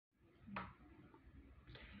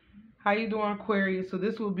How you doing, Aquarius? So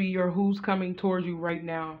this will be your who's coming towards you right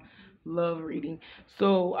now love reading.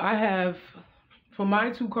 So I have, for my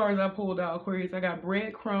two cards I pulled out, Aquarius, I got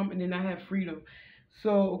breadcrumb and then I have freedom.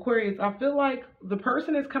 So Aquarius, I feel like the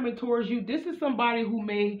person that's coming towards you, this is somebody who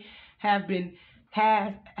may have been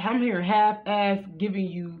I'm hearing half-ass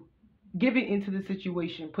giving into the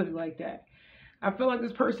situation, put it like that. I feel like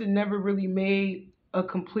this person never really made a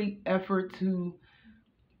complete effort to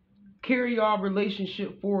carry y'all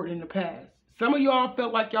relationship forward in the past. Some of y'all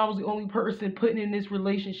felt like y'all was the only person putting in this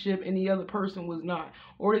relationship and the other person was not.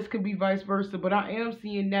 Or this could be vice versa. But I am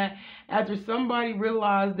seeing that after somebody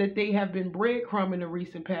realized that they have been breadcrumb in the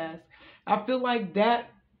recent past, I feel like that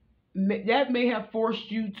may have forced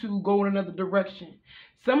you to go in another direction.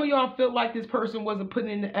 Some of y'all felt like this person wasn't putting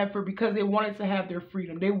in the effort because they wanted to have their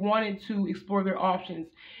freedom. They wanted to explore their options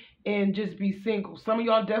and just be single. Some of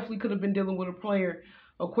y'all definitely could have been dealing with a player,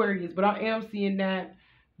 Aquarius, but I am seeing that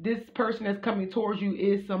this person that's coming towards you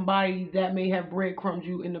is somebody that may have breadcrumbed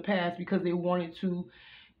you in the past because they wanted to,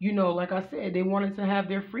 like I said, they wanted to have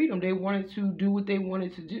their freedom. They wanted to do what they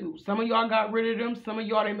wanted to do. Some of y'all got rid of them. Some of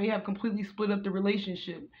y'all, they may have completely split up the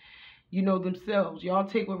relationship, themselves. Y'all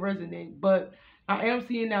take what resonates. But I am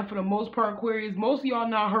seeing that for the most part, Aquarius, most of y'all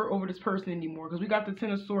not hurt over this person anymore because we got the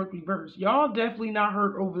Ten of Swords reversed. Y'all definitely not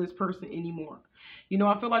hurt over this person anymore.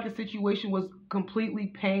 I feel like the situation was completely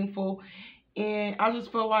painful, and I just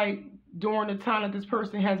feel like during the time that this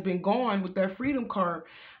person has been gone with that freedom card,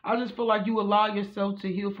 I just feel like you allow yourself to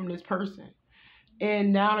heal from this person.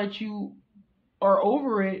 And now that you are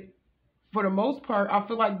over it, for the most part, I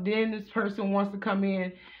feel like then this person wants to come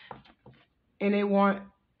in and they want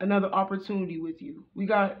another opportunity with you. We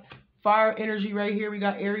got fire energy right here. We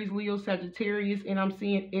got Aries, Leo, Sagittarius, and I'm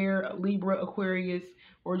seeing air, Libra, Aquarius,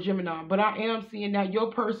 or Gemini. But I am seeing that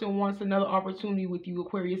your person wants another opportunity with you,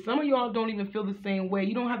 Aquarius. Some of y'all don't even feel the same way.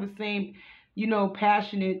 You don't have the same,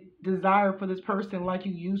 passionate desire for this person like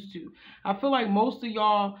you used to. I feel like most of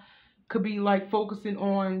y'all could be like focusing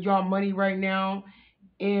on y'all money right now,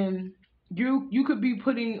 and you could be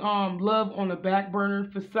putting love on the back burner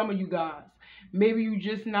for some of you guys. Maybe you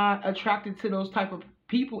just not attracted to those type of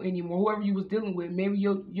people anymore, whoever you was dealing with. Maybe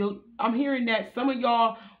you'll I'm hearing that some of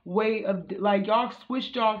y'all way of, like, y'all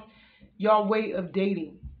switched y'all way of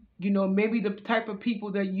dating. Maybe the type of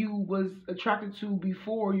people that you was attracted to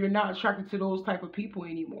before, you're not attracted to those type of people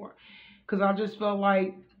anymore. Because I just felt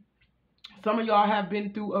like some of y'all have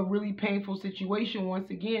been through a really painful situation once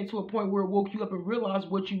again, to a point where it woke you up and realized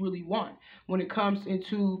what you really want when it comes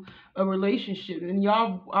into a relationship. And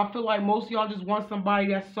y'all, I feel like most of y'all just want somebody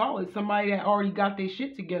that's solid, somebody that already got their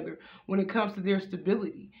shit together when it comes to their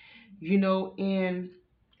stability, and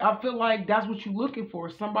I feel like that's what you're looking for.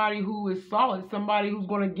 Somebody who is solid, somebody who's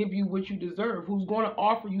going to give you what you deserve, who's going to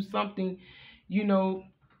offer you something, in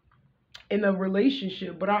a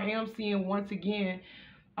relationship. But I am seeing, once again,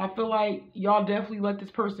 I feel like y'all definitely let this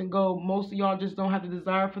person go. Most of y'all just don't have the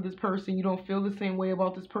desire for this person. You don't feel the same way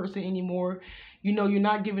about this person anymore. You're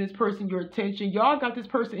not giving this person your attention. Y'all got this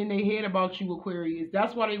person in their head about you, Aquarius.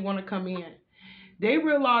 That's why they want to come in. They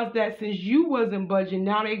realize that since you wasn't budging,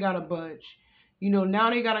 now they got to budge. Now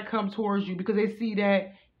they got to come towards you because they see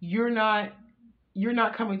that you're not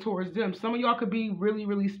coming towards them. Some of y'all could be really,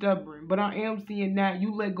 really stubborn, but I am seeing that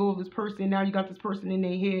you let go of this person. Now you got this person in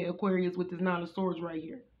their head, Aquarius, with this Nine of Swords right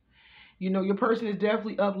here. Your person is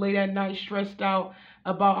definitely up late at night, stressed out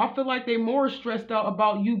about, I feel like they're more stressed out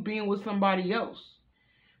about you being with somebody else.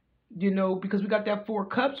 Because we got that Four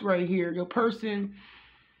Cups right here. Your person,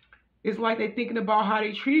 it's like they're thinking about how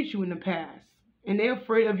they treated you in the past. And they're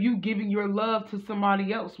afraid of you giving your love to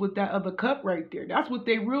somebody else with that other cup right there. That's what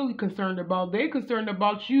they're really concerned about. They're concerned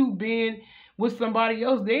about you being with somebody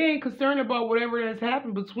else. They ain't concerned about whatever has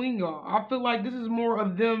happened between y'all. I feel like this is more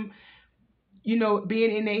of them,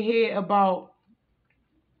 being in their head about,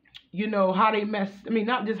 how they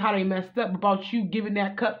not just how they messed up, about you giving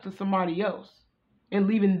that cup to somebody else and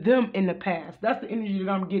leaving them in the past. That's the energy that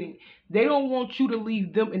I'm getting. They don't want you to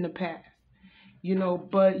leave them in the past.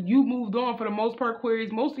 But you moved on for the most part,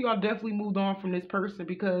 Aquarius. Most of y'all definitely moved on from this person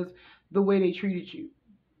because the way they treated you.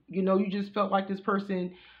 You just felt like this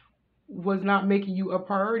person was not making you a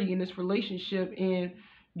priority in this relationship, and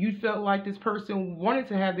you felt like this person wanted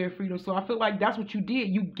to have their freedom. So I feel like that's what you did.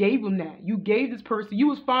 You gave them that. You gave this person. You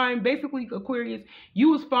was fine. Basically, Aquarius, you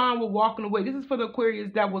was fine with walking away. This is for the Aquarius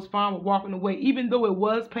that was fine with walking away, even though it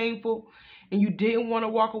was painful and you didn't want to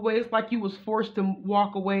walk away. It's like you was forced to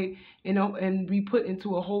walk away, and be put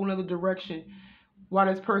into a whole nother direction while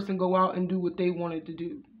this person go out and do what they wanted to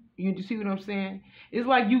do. You see what I'm saying? It's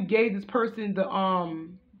like you gave this person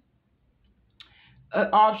an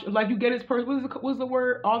option, like you get this person, what's the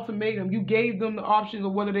word, ultimatum. You gave them the options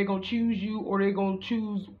of whether they're gonna choose you or they're gonna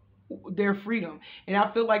choose their freedom. And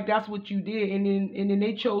I feel like that's what you did, and then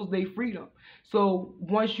they chose their freedom. So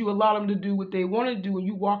once you allow them to do what they want to do and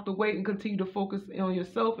you walked away and continue to focus on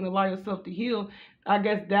yourself and allow yourself to heal, I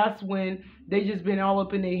guess that's when they just been all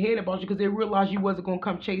up in their head about you, because they realized you wasn't going to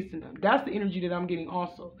come chasing them. That's the energy that I'm getting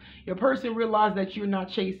also. Your person realized that you're not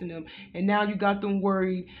chasing them, and now you got them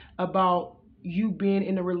worried about you being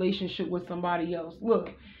in a relationship with somebody else.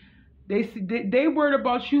 Look, they worried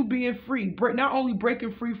about you being free, not only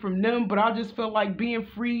breaking free from them, but I just felt like being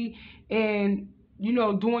free and, you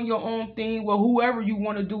know, doing your own thing. Well, whoever you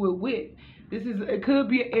want to do it with. It could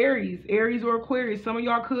be an Aries or Aquarius. Some of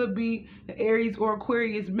y'all could be the Aries or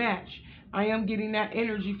Aquarius match. I am getting that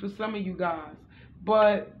energy for some of you guys.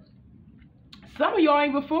 But some of y'all ain't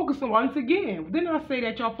even focused on, once again, didn't I say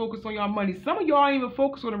that y'all focus on y'all money? Some of y'all ain't even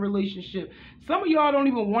focused on a relationship. Some of y'all don't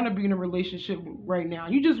even want to be in a relationship right now.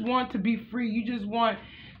 You just want to be free. You just want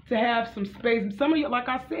to have some space. Some of y'all, like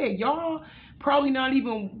I said, y'all probably not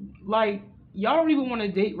even, like, y'all don't even want to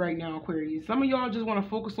date right now, Aquarius. Some of y'all just want to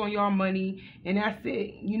focus on y'all money, and that's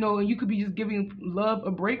it. You know, and you could be just giving love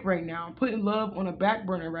a break right now, putting love on a back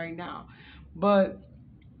burner right now. But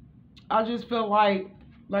I just felt like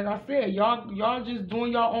I said, y'all just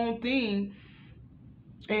doing y'all own thing.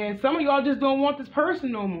 And some of y'all just don't want this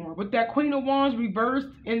person no more. With that Queen of Wands reversed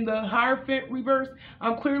and the Hierophant reversed,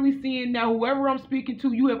 I'm clearly seeing now whoever I'm speaking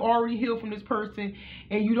to, you have already healed from this person,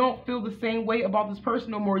 and you don't feel the same way about this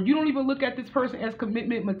person no more. You don't even look at this person as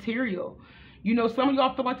commitment material. You know, some of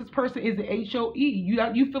y'all feel like this person is the HOE.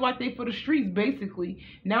 You feel like they for the streets, basically.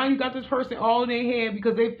 Now you got this person all in their head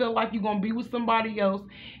because they feel like you're going to be with somebody else,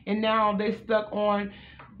 and now they stuck on,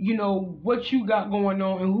 you know, what you got going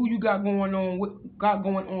on and who you got going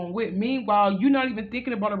on with. Meanwhile, you're not even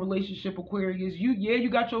thinking about a relationship, Aquarius. You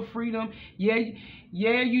got your freedom. Yeah,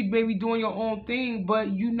 you may be doing your own thing,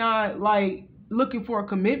 but you're not like looking for a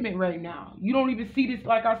commitment right now. You don't even see this,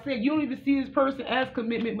 like I said, you don't even see this person as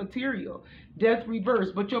commitment material. Death reverse.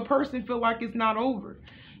 But your person feel like it's not over.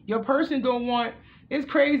 Your person don't want, it's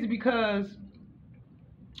crazy because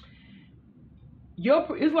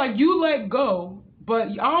it's like you let go. But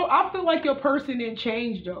I feel like your person didn't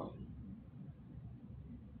change, though.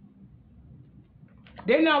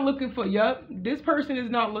 They're not looking for, this person is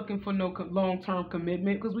not looking for no long-term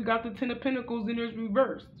commitment, because we got the Ten of Pentacles and it's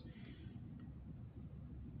reversed.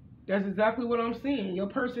 That's exactly what I'm seeing. Your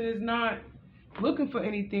person is not looking for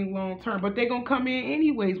anything long-term, but they're going to come in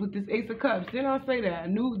anyways with this Ace of Cups. Didn't I say that?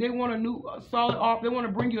 They want a new solid offer. They want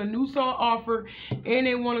to bring you a new solid offer, and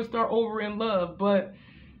they want to start over in love. But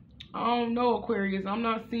I don't know, Aquarius. I'm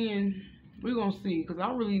not seeing. We're going to see. Because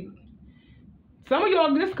some of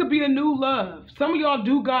y'all, this could be a new love. Some of y'all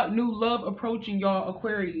do got new love approaching y'all,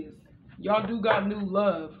 Aquarius. Y'all do got new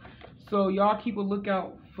love. So y'all keep a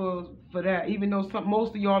lookout for that. Even though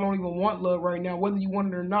most of y'all don't even want love right now. Whether you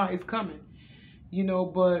want it or not, it's coming. You know,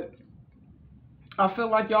 but I feel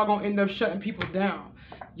like y'all going to end up shutting people down.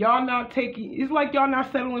 Y'all not taking, it's like y'all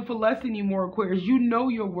not settling for less anymore, Aquarius. You know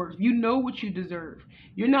your worth. You know what you deserve.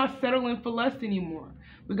 You're not settling for less anymore.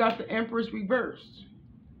 We got the Empress reversed.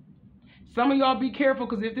 Some of y'all be careful,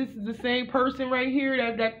 because if this is the same person right here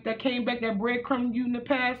that came back, that breadcrumb you in the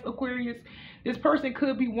past, Aquarius, this person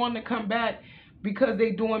could be wanting to come back because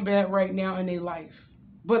they doing bad right now in their life.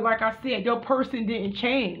 But like I said, your person didn't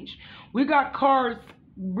change. We got cards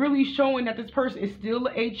really showing that this person is still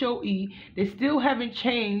a HOE. They still haven't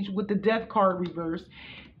changed with the Death card reversed.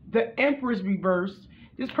 The Empress reversed.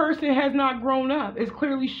 This person has not grown up. It's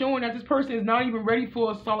clearly showing that this person is not even ready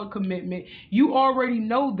for a solid commitment. You already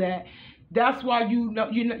know that. That's why you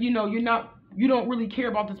don't really care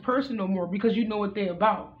about this person no more, because you know what they're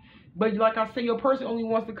about. But like I say, your person only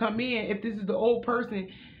wants to come in. If this is the old person,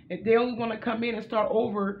 if they only want to come in and start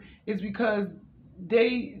over, it's because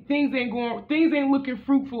things ain't looking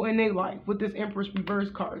fruitful in their life with this Empress reverse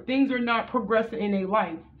card. Things are not progressing in their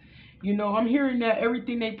life. You know, I'm hearing that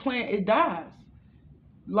everything they plant, it dies.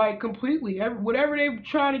 Like completely. Whatever they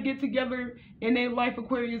try to get together in their life,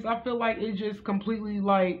 Aquarius, I feel like it just completely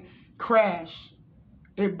like crashed.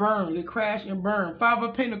 It burned. It crashed and burned. Five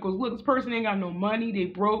of Pentacles. Look, this person ain't got no money. They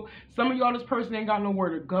broke. Some of y'all, this person ain't got nowhere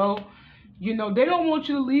to go. You know, they don't want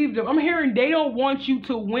you to leave them. I'm hearing they don't want you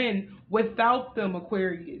to win without them,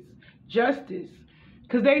 Aquarius. Justice.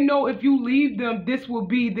 Because they know if you leave them, this will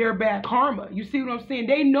be their bad karma. You see what I'm saying?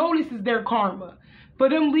 They know this is their karma for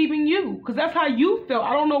them leaving you. Because that's how you felt.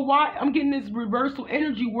 I don't know why I'm getting this reversal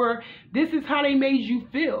energy where this is how they made you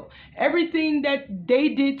feel. Everything that they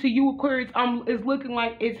did to you, Aquarius, is looking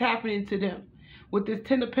like it's happening to them. with this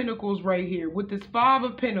 10 of Pentacles right here, with this 5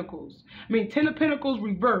 of Pentacles. I mean, 10 of Pentacles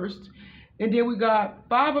reversed. And then we got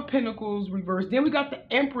 5 of Pentacles reversed. Then we got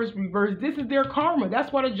the Empress reversed. This is their karma.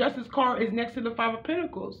 That's why the Justice card is next to the 5 of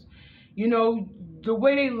Pentacles. You know, the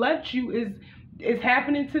way they left you is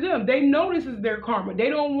happening to them. They know this is their karma. They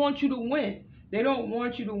don't want you to win. They don't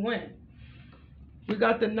want you to win. We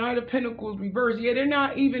got the Knight of Pentacles reversed. Yeah, they're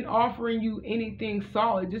not even offering you anything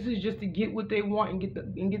solid. This is just to get what they want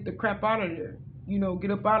and get the crap out of there. You know,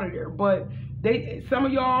 get up out of there. But some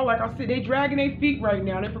of y'all, like I said, they dragging their feet right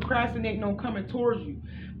now. They're procrastinating on coming towards you.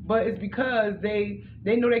 But it's because they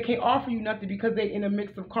know they can't offer you nothing because they're in a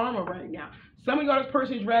mix of karma right now. Some of y'all, this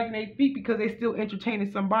person is dragging their feet because they still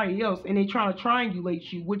entertaining somebody else and they trying to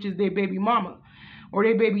triangulate you, which is their baby mama or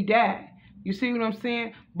their baby dad. You see what I'm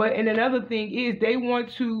saying? But and another thing is they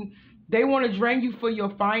want to drain you for your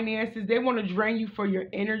finances. They want to drain you for your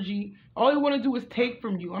energy. All they want to do is take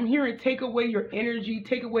from you. I'm hearing take away your energy,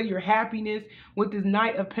 take away your happiness with this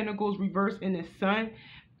Knight of Pentacles reversed in the Sun.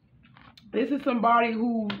 This is somebody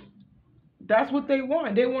who, that's what they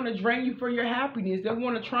want. They want to drain you for your happiness. They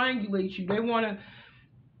want to triangulate you. They want to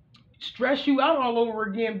stress you out all over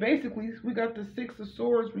again. Basically, we got the 6 of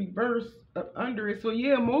Swords reversed up under it. So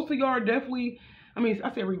yeah, most of y'all are definitely,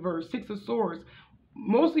 I said reverse, 6 of Swords.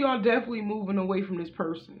 Most of y'all definitely moving away from this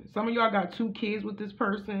person. Some of y'all got 2 kids with this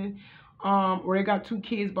person, or they got 2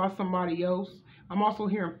 kids by somebody else. I'm also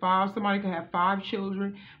hearing 5. Somebody can have 5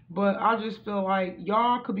 children. But I just feel like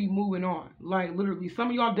y'all could be moving on. Like literally, some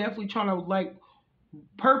of y'all definitely trying to like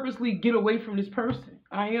purposely get away from this person.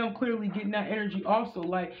 I am clearly getting that energy also.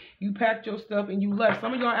 Like you packed your stuff and you left.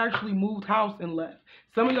 Some of y'all actually moved house and left.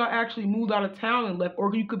 Some of y'all actually moved out of town and left.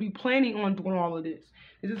 Or you could be planning on doing all of this.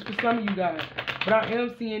 This is for some of you guys. But I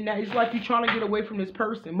am seeing that it's like you're trying to get away from this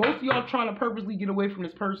person. Most of y'all trying to purposely get away from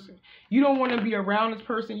this person. You don't want to be around this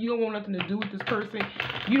person. You don't want nothing to do with this person.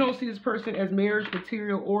 You don't see this person as marriage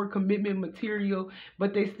material or commitment material.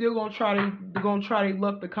 But they still gonna try their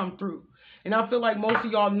luck to come through. And I feel like most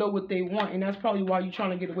of y'all know what they want. And that's probably why you're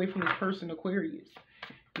trying to get away from this person, Aquarius.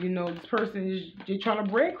 You know, this person is just trying to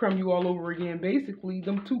breadcrumb you all over again, basically.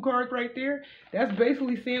 Them 2 cards right there, that's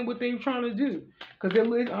basically saying what they're trying to do. Because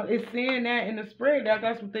it's saying that in the spread,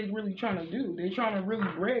 that's what they're really trying to do. They're trying to really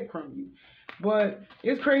breadcrumb you. But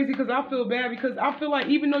it's crazy because I feel bad because I feel like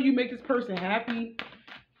even though you make this person happy,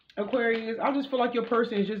 Aquarius, I just feel like your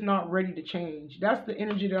person is just not ready to change. That's the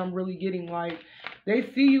energy that I'm really getting. Like, they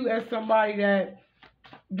see you as somebody that,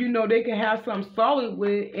 you know, they can have something solid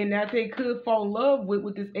with and that they could fall in love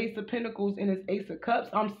with this Ace of Pentacles and this Ace of Cups.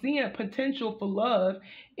 I'm seeing potential for love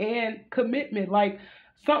and commitment, like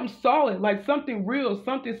something solid, like something real,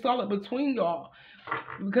 something solid between y'all.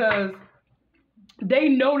 Because they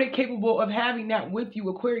know they're capable of having that with you,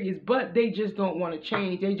 Aquarius, but they just don't want to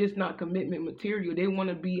change. They just not commitment material. They want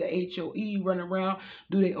to be a HOE, run around,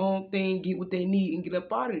 do their own thing, get what they need, and get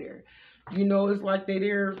up out of there. You know, it's like they're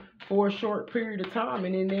there for a short period of time,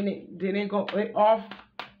 and then they go off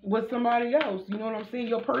with somebody else. You know what I'm saying?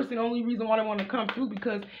 Your person, only reason why they want to come through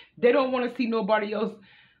because they don't want to see nobody else.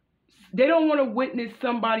 They don't want to witness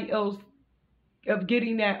somebody else of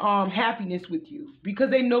getting that happiness with you because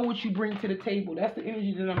they know what you bring to the table. That's the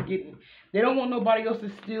energy that I'm getting. They don't want nobody else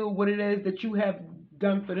to steal what it is that you have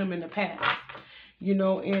done for them in the past. You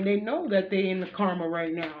know, and they know that they're in the karma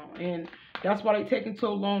right now, and that's why they're taking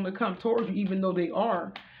so long to come towards you, even though they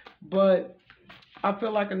are. But I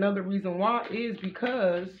feel like another reason why is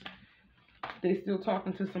because they still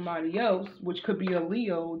talking to somebody else, which could be a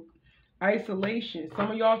Leo. Isolation.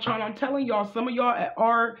 Some of y'all I'm telling y'all, some of y'all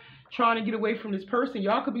are trying to get away from this person.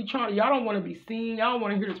 Y'all could be y'all don't want to be seen. Y'all don't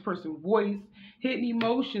want to hear this person's voice. Hidden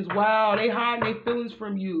emotions. Wow, they hiding their feelings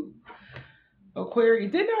from you.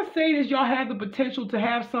 Aquarius, didn't I say this? Y'all have the potential to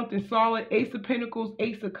have something solid. Ace of Pentacles,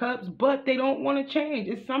 Ace of Cups, but they don't want to change.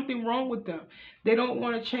 It's something wrong with them. They don't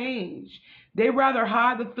want to change. They rather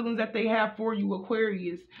hide the feelings that they have for you,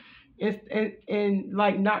 Aquarius, and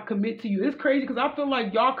like not commit to you. It's crazy because I feel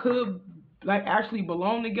like y'all could like actually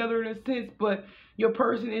belong together in a sense, but your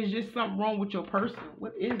person is just something wrong with your person.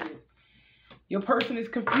 What is it? Your person is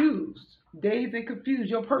confused. Dazed and confused.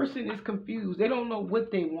 Your person is confused. They don't know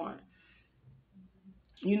what they want.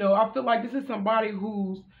 You know, I feel like this is somebody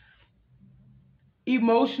who's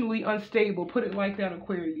emotionally unstable. Put it like that,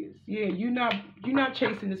 Aquarius. Yeah, you're not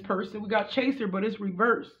chasing this person. We got chaser, but it's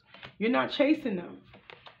reversed. You're not chasing them.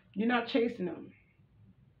 You're not chasing them.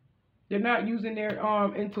 They're not using their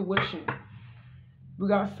intuition. We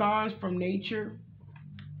got signs from nature.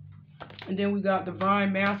 And then we got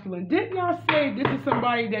divine masculine. Didn't y'all say this is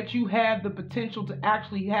somebody that you have the potential to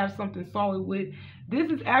actually have something solid with? This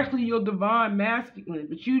is actually your divine masculine,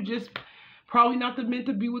 but you just probably not the meant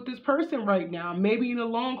to be with this person right now. Maybe in the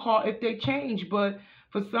long haul if they change, but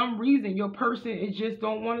for some reason your person is just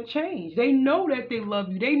don't want to change. They know that they love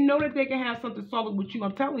you. They know that they can have something solid with you.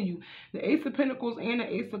 I'm telling you, the Ace of Pentacles and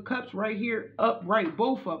the Ace of Cups right here upright,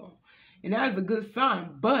 both of them. And that is a good sign,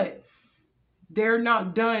 but they're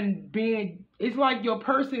not done being, it's like your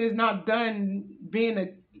person is not done being a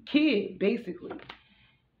kid, basically.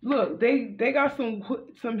 Look, they got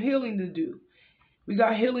some healing to do. We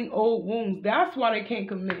got healing old wounds. That's why they can't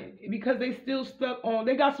commit, because they still stuck on,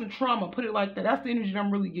 they got some trauma, put it like that. That's the energy that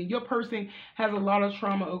I'm really getting. Your person has a lot of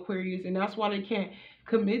trauma, Aquarius, and that's why they can't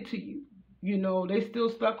commit to you. You know, they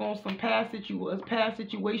still stuck on some past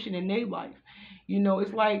situation in their life. You know,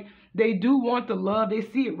 it's like they do want the love. They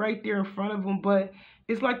see it right there in front of them, but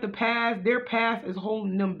it's like their past is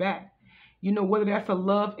holding them back. You know, whether that's a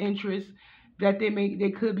love interest that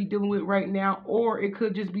they could be dealing with right now, or it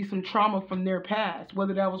could just be some trauma from their past,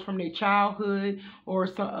 whether that was from their childhood or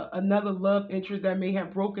another love interest that may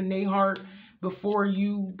have broken their heart before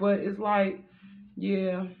you. But it's like,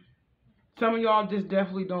 yeah, some of y'all just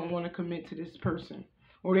definitely don't want to commit to this person,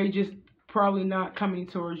 or they just probably not coming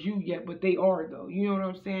towards you yet, but they are though. You know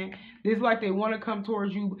what I'm saying? It's like they want to come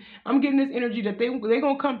towards you. I'm getting this energy that they're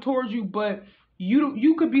gonna come towards you, but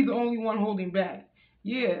you could be the only one holding back.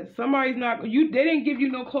 Yeah, somebody's not, they didn't give you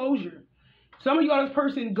no closure. Some of y'all, this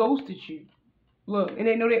person ghosted you. Look, and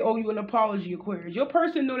they know they owe you an apology, Aquarius. Your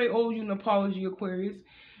person know they owe you an apology, Aquarius.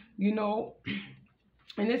 You know,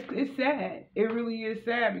 and it's sad. It really is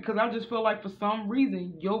sad, because I just feel like for some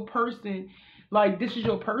reason, your person, like, this is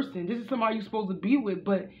your person. This is somebody you're supposed to be with,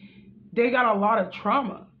 but they got a lot of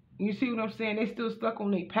trauma. You see what I'm saying? They still stuck on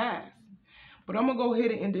their past. But I'm going to go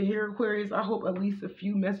ahead and end it here, Aquarius. I hope at least a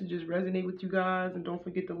few messages resonate with you guys. And don't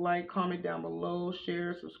forget to like, comment down below,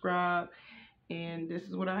 share, subscribe. And this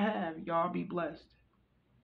is what I have. Y'all be blessed.